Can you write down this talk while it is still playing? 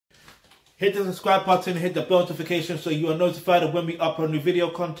Hit the subscribe button, hit the bell notification so you are notified of when we upload new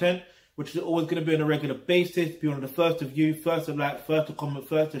video content, which is always going to be on a regular basis. Be one of the first to view, first to like, first to comment,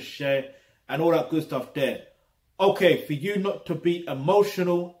 first to share, and all that good stuff there. Okay, for you not to be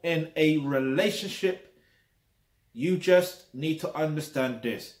emotional in a relationship, you just need to understand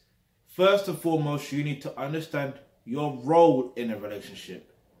this. First and foremost, you need to understand your role in a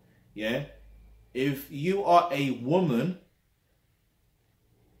relationship. Yeah? If you are a woman,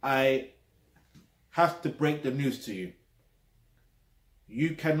 I have to break the news to you.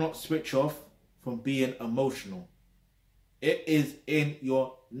 You cannot switch off from being emotional. It is in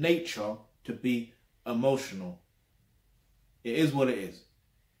your nature to be emotional. It is what it is.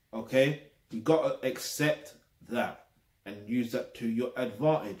 Okay? You got to accept that and use that to your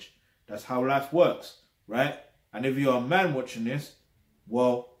advantage. That's how life works, right? And if you're a man watching this,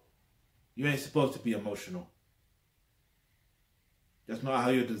 well, you ain't supposed to be emotional. That's not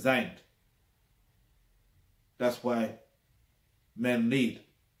how you're designed. That's why men lead.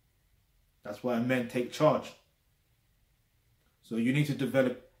 That's why men take charge. So you need to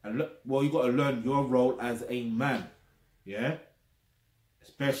develop, well, you got to learn your role as a man. Yeah?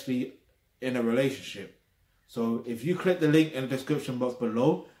 Especially in a relationship. So if you click the link in the description box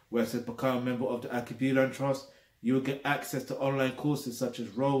below, where it says become a member of the Akibilan Trust, you will get access to online courses such as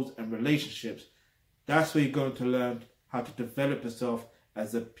roles and relationships. That's where you're going to learn how to develop yourself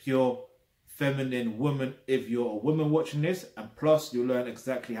as a pure feminine woman if you're a woman watching this, and plus you'll learn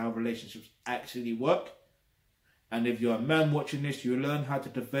exactly how relationships actually work. And if you're a man watching this, you'll learn how to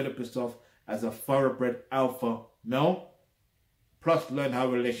develop yourself as a thoroughbred alpha male, plus learn how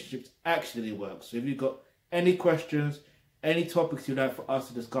relationships actually work. So if you've got any questions, any topics you'd like for us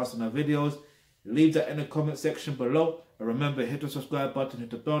to discuss in our videos, leave that in the comment section below. And remember, hit the subscribe button, hit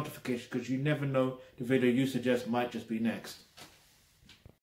the bell notification, because you never know, the video you suggest might just be next.